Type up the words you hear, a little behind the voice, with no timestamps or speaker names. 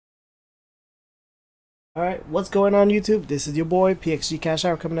Alright, what's going on YouTube? This is your boy PXG Cash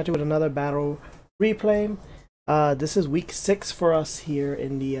Out coming at you with another battle replay. This is week 6 for us here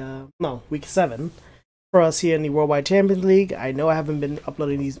in the week 7 for us here in the Worldwide Champions League. I know I haven't been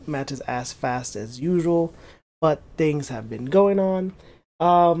uploading these matches as fast as usual, but things have been going on.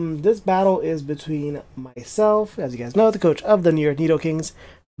 This battle is between myself, as you guys know, the coach of the New York Nido Kings,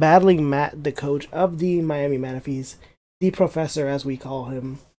 battling Matt, the coach of the Miami Manaphys, the professor as we call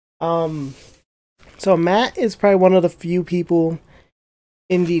him. So Matt is probably one of the few people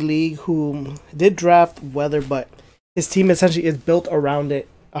in the league who did draft Weather, but his team essentially is built around it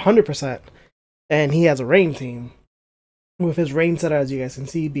 100%. And he has a rain team, with his rain setter, as you guys can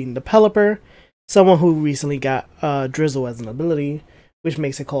see, being the Pelipper, someone who recently got Drizzle as an ability, which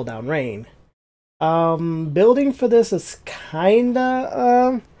makes it call down rain. Building for this is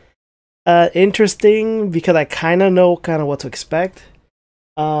kinda interesting because I kinda know what to expect.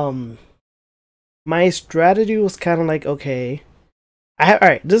 My strategy was kind of like, okay,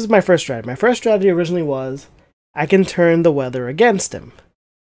 alright, this is my first strategy. My first strategy originally was, I can turn the Weather against him.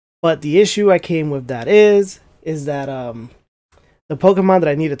 But the issue I came with that is that the Pokemon that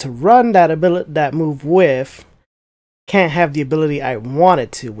I needed to run that move with can't have the ability I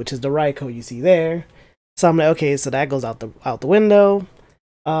wanted to, which is the Raikou you see there. So I'm like, okay, so that goes out the window.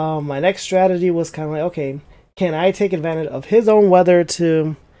 My next strategy was kind of like, okay, can I take advantage of his own Weather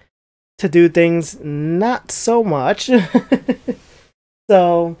to do things? Not so much.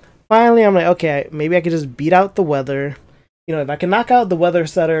 So finally I'm like, okay, maybe I could just beat out the Weather. You know, if I can knock out the Weather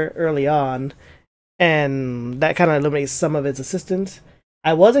setter early on, and that kind of eliminates some of its assistance.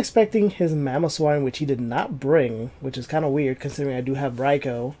 I was expecting his Mamoswine, which he did not bring, which is kind of weird considering I do have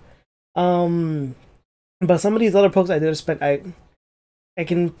Raikou. But some of these other pokes I did expect. I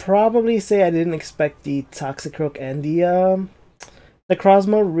can probably say I didn't expect the Toxicroak and the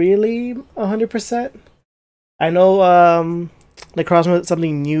Necrozma really 100%. I know Necrozma is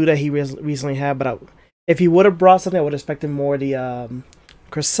something new that he recently had, but if he would have brought something, I would have expected more the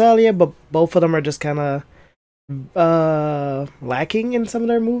Cresselia, but both of them are just kind of lacking in some of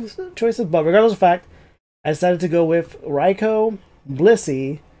their moves choices. But regardless of the fact, I decided to go with Raikou,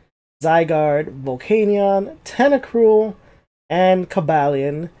 Blissey, Zygarde, Volcanion, Tentacruel, and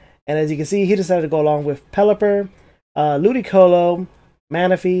Cobalion. And as you can see, he decided to go along with Pelipper, Ludicolo,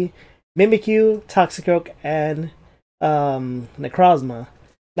 Manaphy, Mimikyu, Toxicroak, and Necrozma.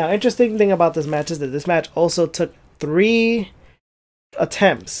 Now, interesting thing about this match is that this match also took 3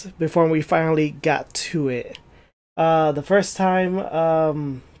 attempts before we finally got to it. The first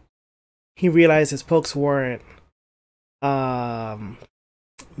time, he realized his pokes weren't built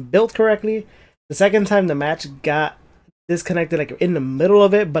correctly. The second time, the match got disconnected like in the middle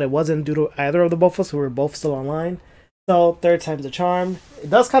of it, but it wasn't due to either of the both of us who were both still online. So, third time's a charm. It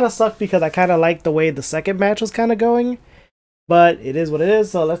does kind of suck because I kind of like the way the second match was kind of going. But it is what it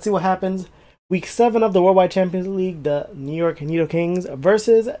is, so let's see what happens. Week 7 of the Worldwide Champions League, the New York Nido Kings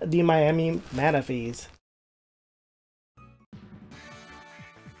versus the Miami Manaphys.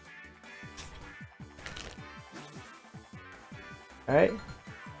 Alright,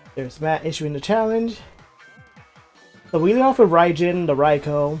 there's Matt issuing the challenge. So we lead off with Raijin, the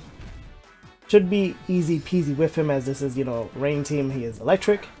Raikou. Should be easy peasy with him as this is, you know, Rain Team, he is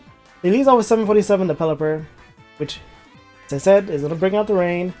electric. He leads off with 747, the Pelipper, which, as I said, is going to bring out the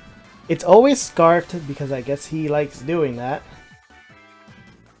rain. It's always scarfed because I guess he likes doing that.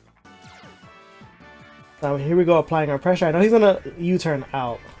 Now here we go, applying our pressure. I know he's going to U-turn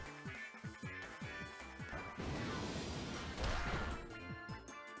out.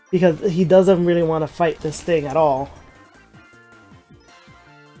 Because he doesn't really want to fight this thing at all.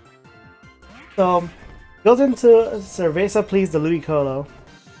 So, goes into Cerveza Please the Ludicolo.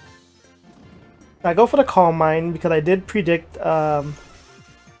 I go for the Calm Mind because I did predict that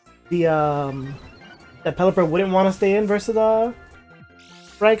Pelipper wouldn't want to stay in versus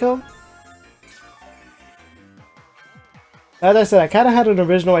Raikou. As I said, I kind of had an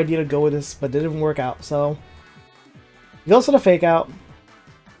original idea to go with this, but it didn't work out. So he goes for the Fake Out,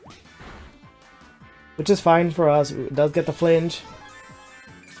 which is fine for us. It does get the flinch.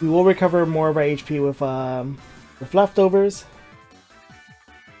 We will recover more of our HP with leftovers.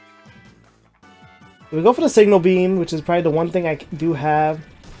 We go for the Signal Beam, which is probably the one thing I do have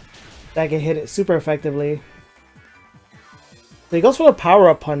that can hit it super effectively. So he goes for the Power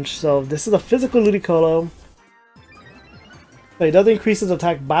Up Punch, so this is a physical Ludicolo. So he does increase his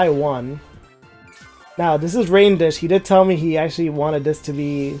attack by 1. Now, this is Rain Dish. He did tell me he actually wanted this to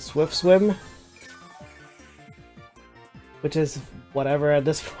be Swift Swim, which is whatever at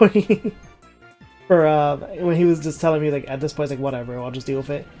this point. For when he was just telling me, like, at this point, it's like, whatever, I'll just deal with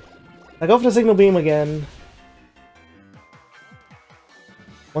it. I go for the Signal Beam again.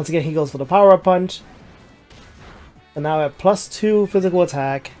 Once again, he goes for the Power-Up Punch. And now at +2 physical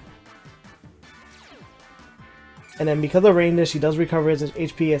attack. And then because of range, she does recover his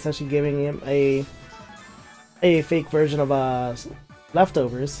HP, essentially giving him a fake version of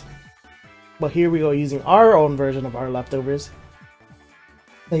leftovers. But here we go, using our own version of our leftovers.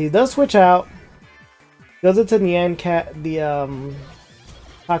 And he does switch out. Goes into Nyan Cat, the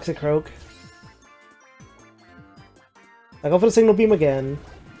Toxic Croak. I go for the Signal Beam again.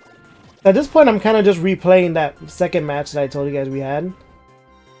 At this point, I'm kind of just replaying that second match that I told you guys we had.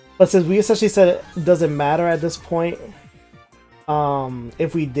 But since we essentially said it doesn't matter at this point,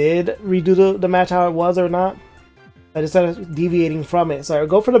 if we did redo the match how it was or not, I just started deviating from it. So I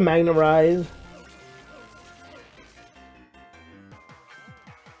go for the Magnet Rise.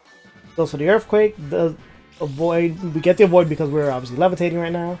 Goes for the Earthquake. The Avoid. We get the Avoid because we're obviously levitating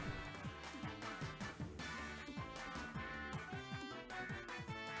right now.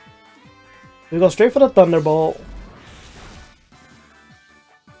 We go straight for the Thunderbolt.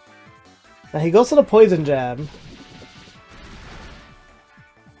 Now he goes to the Poison Jab.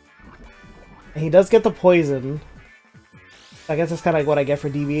 And he does get the Poison. I guess that's kind of like what I get for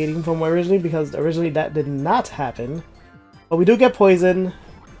deviating from originally, because originally that did not happen. But we do get Poison.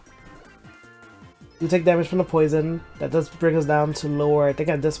 We take damage from the Poison. That does bring us down to lower, I think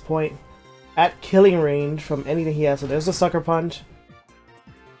at this point, at killing range from anything he has. So there's the Sucker Punch.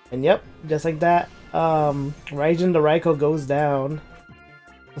 And yep, just like that, Raijin the Raikou goes down.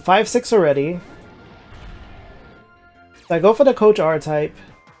 5-6 already. So I go for the Coach R-Type.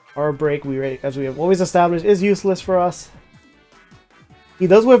 R-Break, as we have always established, is useless for us. He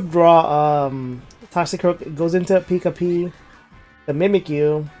does withdraw Toxic Croak, goes into Pika P, the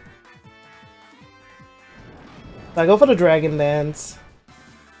Mimikyu. So I go for the Dragon Dance.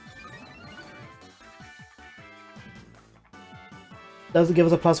 Does give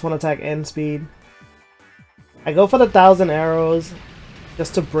us a +1 attack and speed. I go for the 1,000 Arrows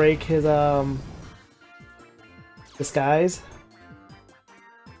just to break his disguise.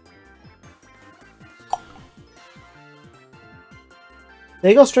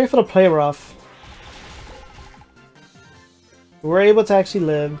 They go straight for the Play Rough. We're able to actually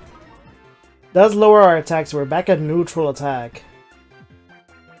live. Does lower our attack, so we're back at neutral attack.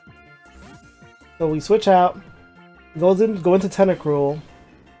 So we switch out. Go into Tentacruel.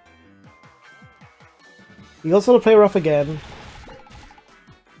 He goes for the Play Rough again.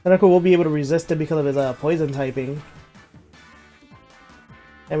 Tentacruel will be able to resist it because of his poison typing.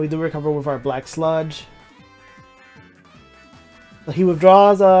 And we do recover with our Black Sludge. So he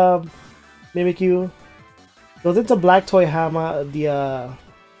withdraws Mimikyu. Goes into Black Toy Hammer, the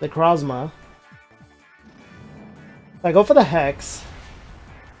Krozma. I go for the Hex.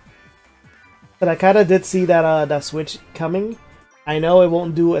 But I kind of did see that that switch coming. I know it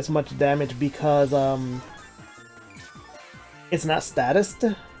won't do as much damage because it's not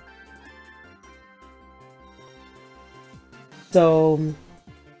statused. So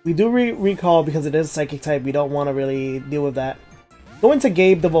we do recall because it is Psychic type. We don't want to really deal with that. Go into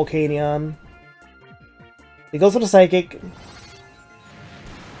Gabe the Volcanion. He goes for the Psychic.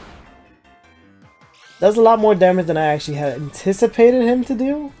 Does a lot more damage than I actually had anticipated him to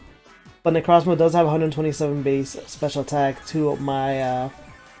do. But Necrozma does have 127 base special attack to my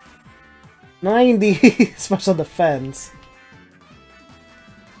 90 special defense.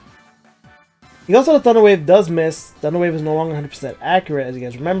 He goes for the Thunder Wave, does miss. Thunder Wave is no longer 100% accurate, as you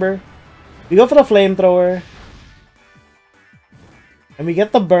guys remember. We go for the Flamethrower. And we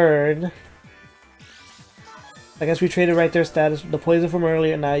get the Burn. I guess we traded right there status. The Poison from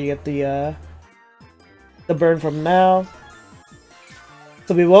earlier, now you get the Burn from now.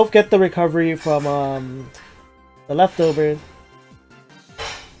 So we both get the recovery from the leftover.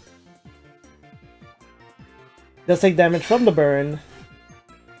 Does take damage from the Burn.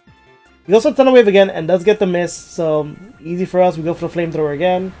 He goes for Thunder Wave again and does get the miss, so easy for us. We go for the Flamethrower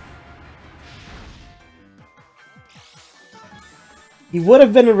again. He would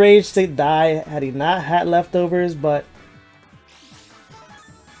have been enraged to die had he not had leftovers, but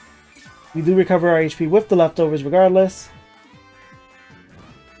we do recover our HP with the leftovers regardless.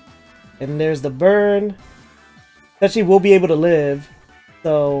 And there's the Burn. Actually, we'll be able to live.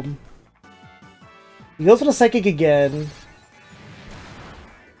 So he goes for the Psychic again.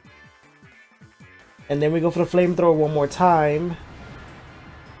 And then we go for the Flamethrower one more time,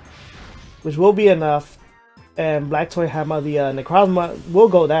 which will be enough. And Black Toy Hammer, the Necrozma, will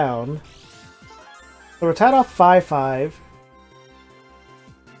go down. So we're tied off 5-5.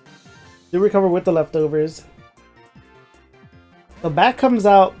 Do recover with the leftovers. So back comes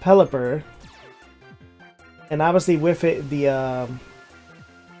out Pelipper. And obviously with it, the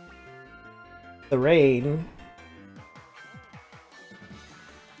rain.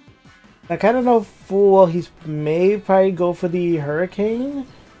 I kind of know full well he may probably go for the Hurricane.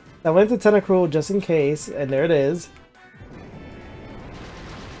 I went to Tentacruel just in case, and there it is.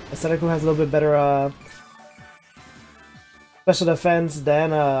 The Tentacruel has a little bit better special defense than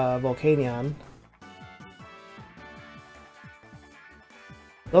Volcanion.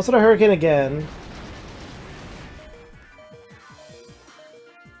 Goes for the Hurricane again.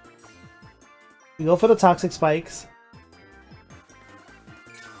 We go for the Toxic Spikes.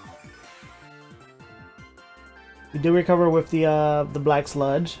 We do recover with the Black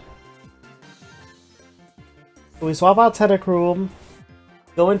Sludge. So we swap out Tentacruel.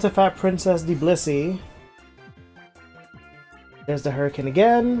 Go into Fat Princess Deblissey. There's the Hurricane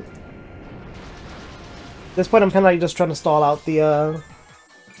again. At this point, I'm kind of like just trying to stall out the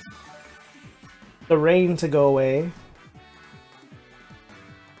rain to go away.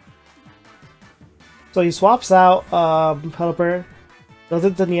 So he swaps out Pelipper, goes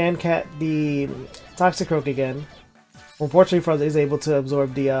into Nyancat, the Toxicroak again. Unfortunately for us, he's able to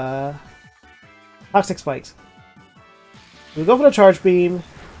absorb the Toxic Spikes. We go for the Charge Beam.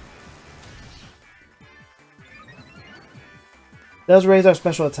 Does raise our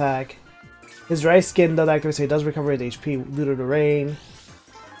special attack. His dry skin does activate, so he does recover his HP due to the rain.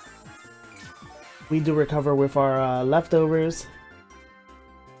 We do recover with our leftovers.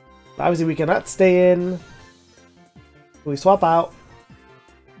 Obviously, we cannot stay in. We swap out.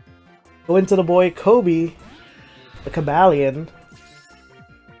 Go into the boy Kobe, the Cabalion.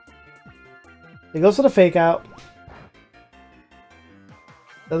 He goes for the Fake Out.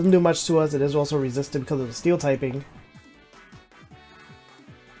 Doesn't do much to us. It is also resistant because of the Steel typing.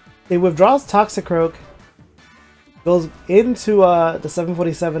 He withdraws Toxicroak. Goes into the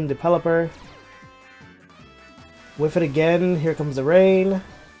 747, the Pelipper. Whiff it again. Here comes the rain.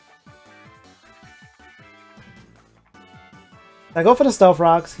 I go for the Stealth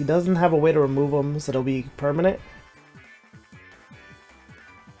Rocks. He doesn't have a way to remove them, so they'll be permanent.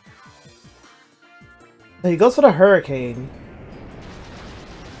 So he goes for the Hurricane.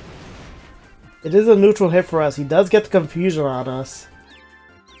 It is a neutral hit for us. He does get the Confusion on us.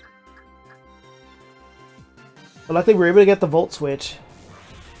 But luckily we're able to get the Volt Switch.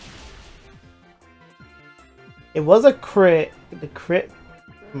 It was a crit. The crit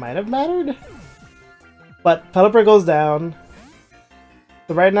might have mattered. But Pelipper goes down.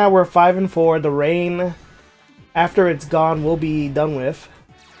 So right now we're 5 and 4. The rain, after it's gone, will be done with.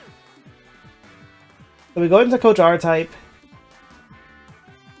 So we go into Coach R-Type.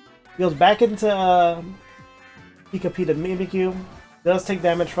 He goes back into Pika the Mimikyu. Does take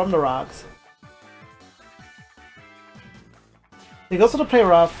damage from the rocks. He goes to the Play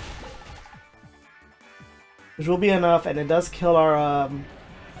Rough, which will be enough, and it does kill our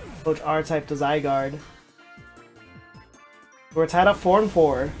Coach R-Type, the Zygarde. We're tied up 4 and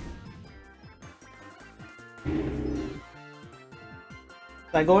 4.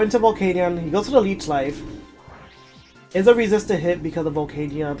 I go into Volcanion. He goes to the Leech Life. It's a resistant hit because of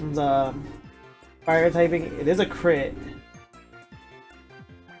Volcanion's fire typing. It is a crit.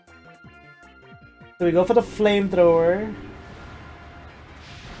 So we go for the Flamethrower.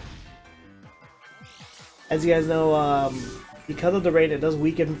 As you guys know, because of the rain, it does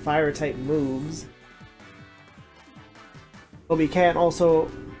weaken fire type moves. But we can also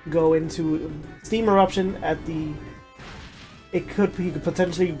go into Steam Eruption at the... He could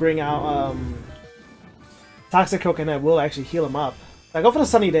potentially bring out Toxicroak, and that will actually heal him up. I go for the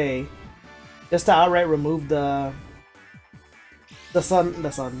Sunny Day, just to outright remove the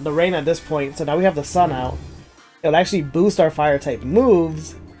rain at this point. So now we have the sun out. It'll actually boost our fire type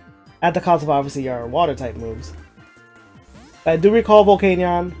moves at the cost of obviously our water type moves. I do recall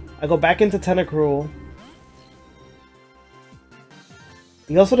Volcanion. I go back into Tentacruel.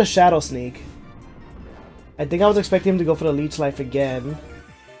 He goes for the Shadow Sneak. I think I was expecting him to go for the Leech Life again.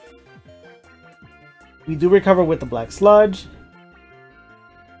 We do recover with the Black Sludge.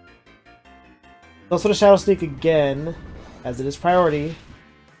 Goes for the Shadow Sneak again, as it is priority,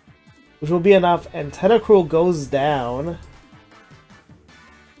 which will be enough, and Tentacruel goes down.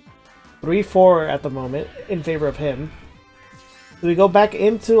 3-4 at the moment, in favor of him. So we go back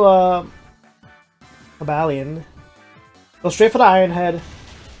into Cabalion. Go straight for the Iron Head.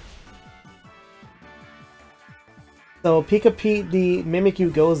 So Pika Pete, the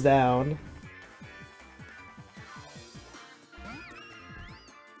Mimikyu, goes down.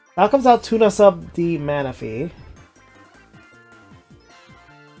 Now comes out Tuna Sub, the Manaphy.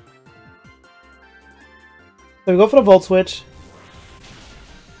 So we go for the Volt Switch.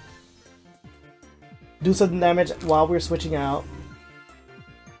 do some damage while we're switching out.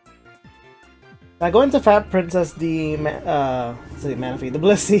 Now going to Fat Princess, the Manaphys, the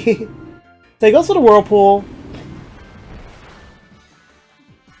Blissey. So he goes for the Whirlpool.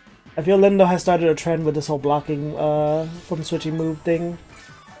 I feel Lindo has started a trend with this whole blocking from switching move thing.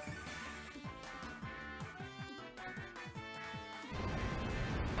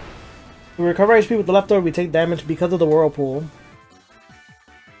 We recover HP with the leftover, we take damage because of the Whirlpool.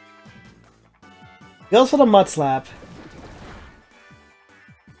 He goes for the Mud Slap.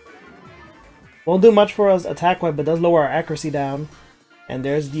 Won't do much for us attack-wise, but does lower our accuracy down. And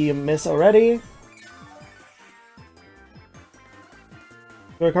there's the miss already.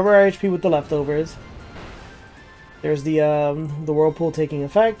 We recover our HP with the leftovers. There's the Whirlpool taking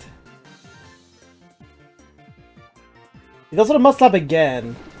effect. He goes for the Mud Slap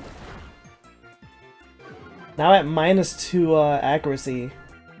again. Now at -2 accuracy.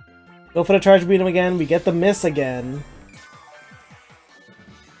 Go for the Charge Beam again, we get the miss again.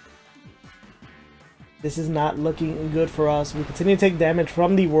 This is not looking good for us. We continue to take damage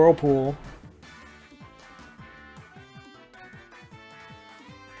from the Whirlpool.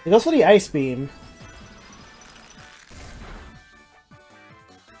 He goes for the Ice Beam.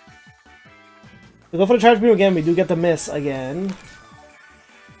 We go for the Charge Beam again, we do get the miss again.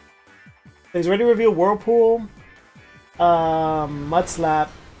 So he's ready to reveal Whirlpool, Mud Slap,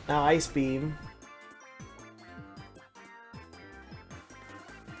 now Ice Beam.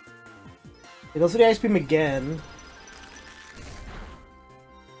 He goes for the Ice Beam again.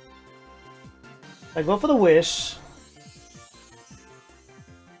 I go for the Wish.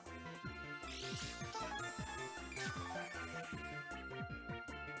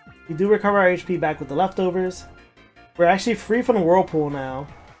 We do recover our HP back with the leftovers. We're actually free from the Whirlpool now.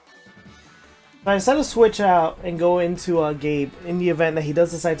 So I decided to switch out and go into Gabe in the event that he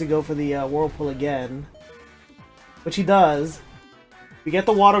does decide to go for the Whirlpool again. Which he does. We get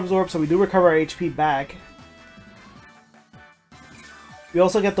the Water Absorb, so we do recover our HP back. We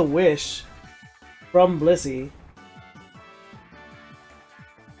also get the Wish from Blissey.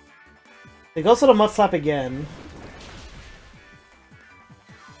 It goes to the Mud Slap again.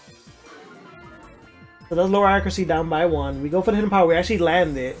 So it does lower accuracy down by 1. We go for the Hidden Power, we actually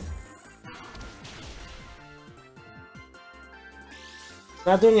land it.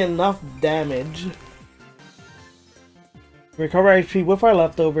 Not doing enough damage. Recover HP with our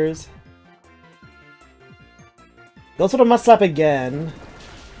leftovers. Goes for the Mud Slap again.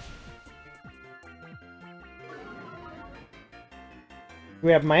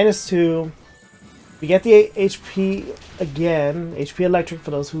 We have -2. We get the HP again. HP Electric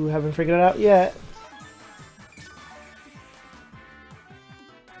for those who haven't figured it out yet.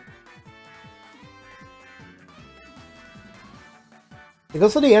 It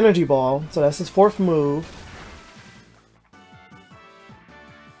goes for the Energy Ball, so that's his 4th move.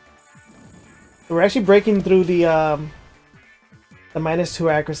 We're actually breaking through the -2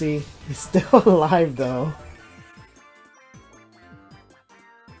 accuracy. He's still alive though.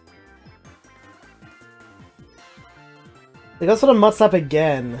 It goes for the Mud Slap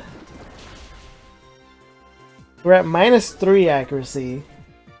again. We're at -3 accuracy.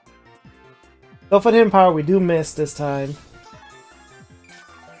 Go for the Hidden Power, we do miss this time.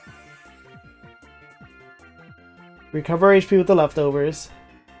 Recover HP with the leftovers.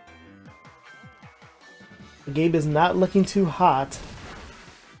 The game is not looking too hot.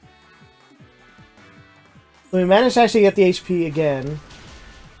 So we managed to actually get the HP again.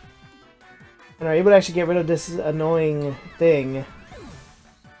 And are able to actually get rid of this annoying thing.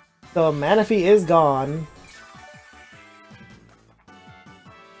 So Manaphys is gone.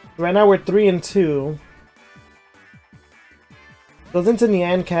 Right now we're 3-2. Goes into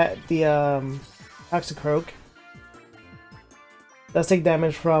Nyan Cat, the Toxicroak. Does take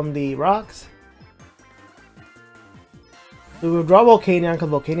damage from the rocks. We withdraw Volcanion because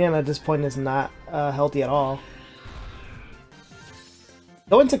Volcanion at this point is not healthy at all.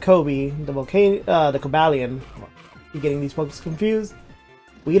 Go into Kobe, the Cobalion. Keep getting these pokes confused.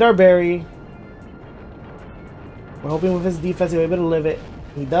 We eat our berry. We're hoping with his defense he'll be able to live it.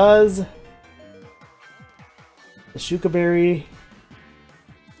 He does. The Shuka Berry.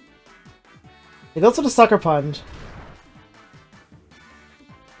 He goes to the Sucker Punch.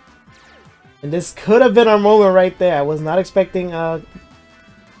 And this could have been our moment right there. I was not expecting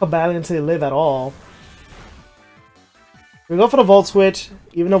Cobalion to live at all. We go for the Volt Switch.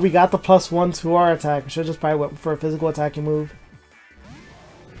 Even though we got the +1 to our attack, we should just probably went for a physical attacking move.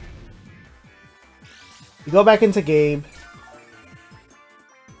 We go back into Gabe.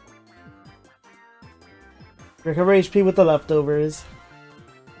 Recover HP with the leftovers.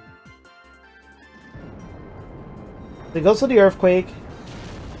 It goes for the Earthquake.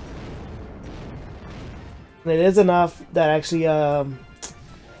 And it is enough that actually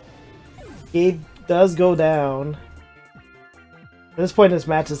Gabe does go down. At this point, this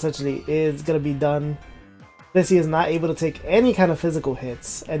match essentially is going to be done. Lissy is not able to take any kind of physical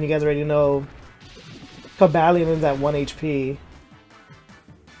hits. And you guys already know Cabalion is at 1 HP.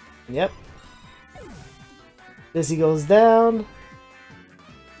 Yep. Lissy goes down.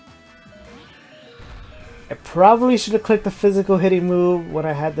 I probably should have clicked the physical hitting move when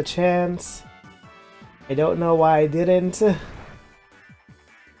I had the chance. I don't know why I didn't.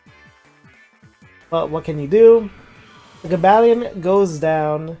 But what can you do? The Cabalion goes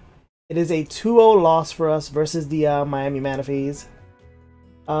down. It is a 2-0 loss for us versus the Miami Manaphys.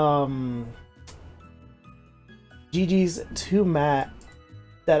 GG's to Matt.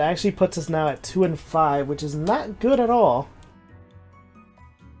 That actually puts us now at 2-5, which is not good at all.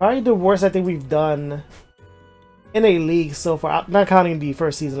 Probably the worst I think we've done in a league so far. Not counting the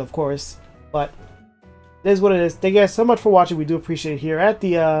first season, of course. But it is what it is. Thank you guys so much for watching. We do appreciate it here at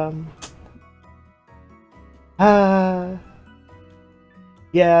the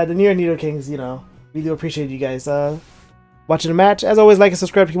yeah, the Near Needle Kings, you know. We do appreciate you guys watching the match. As always, like and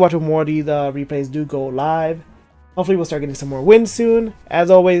subscribe if you want more of these replays do go live. Hopefully we'll start getting some more wins soon.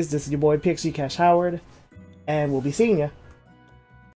 As always, this is your boy PXG Cash Howard, and we'll be seeing ya.